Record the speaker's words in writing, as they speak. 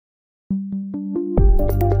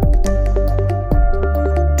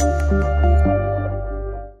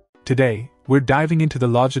Today, we're diving into the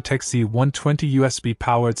Logitech Z120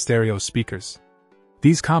 USB-powered stereo speakers.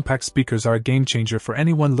 These compact speakers are a game-changer for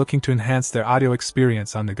anyone looking to enhance their audio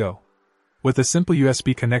experience on the go. With a simple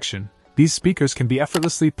USB connection, these speakers can be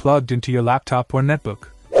effortlessly plugged into your laptop or netbook,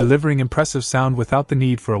 delivering impressive sound without the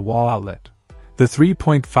need for a wall outlet. The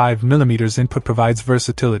 3.5mm input provides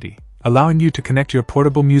versatility, allowing you to connect your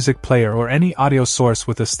portable music player or any audio source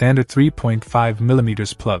with a standard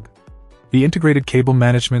 3.5mm plug. The integrated cable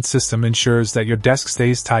management system ensures that your desk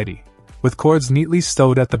stays tidy, with cords neatly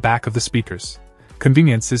stowed at the back of the speakers.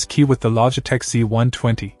 Convenience is key with the Logitech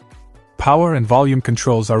Z120. Power and volume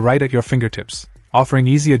controls are right at your fingertips, offering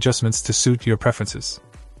easy adjustments to suit your preferences.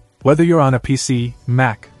 Whether you're on a PC,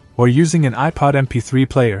 Mac, or using an iPod MP3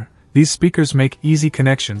 player, these speakers make easy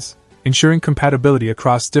connections, ensuring compatibility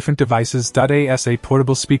across different devices. As a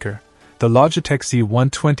portable speaker, the Logitech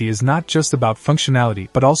Z120 is not just about functionality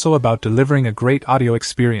but also about delivering a great audio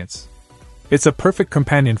experience. It's a perfect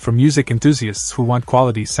companion for music enthusiasts who want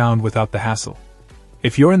quality sound without the hassle.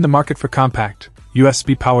 If you're in the market for compact,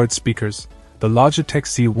 USB-powered speakers, the Logitech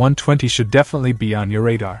Z120 should definitely be on your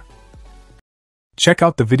radar. Check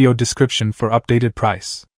out the video description for updated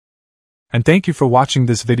price. And thank you for watching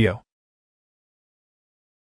this video.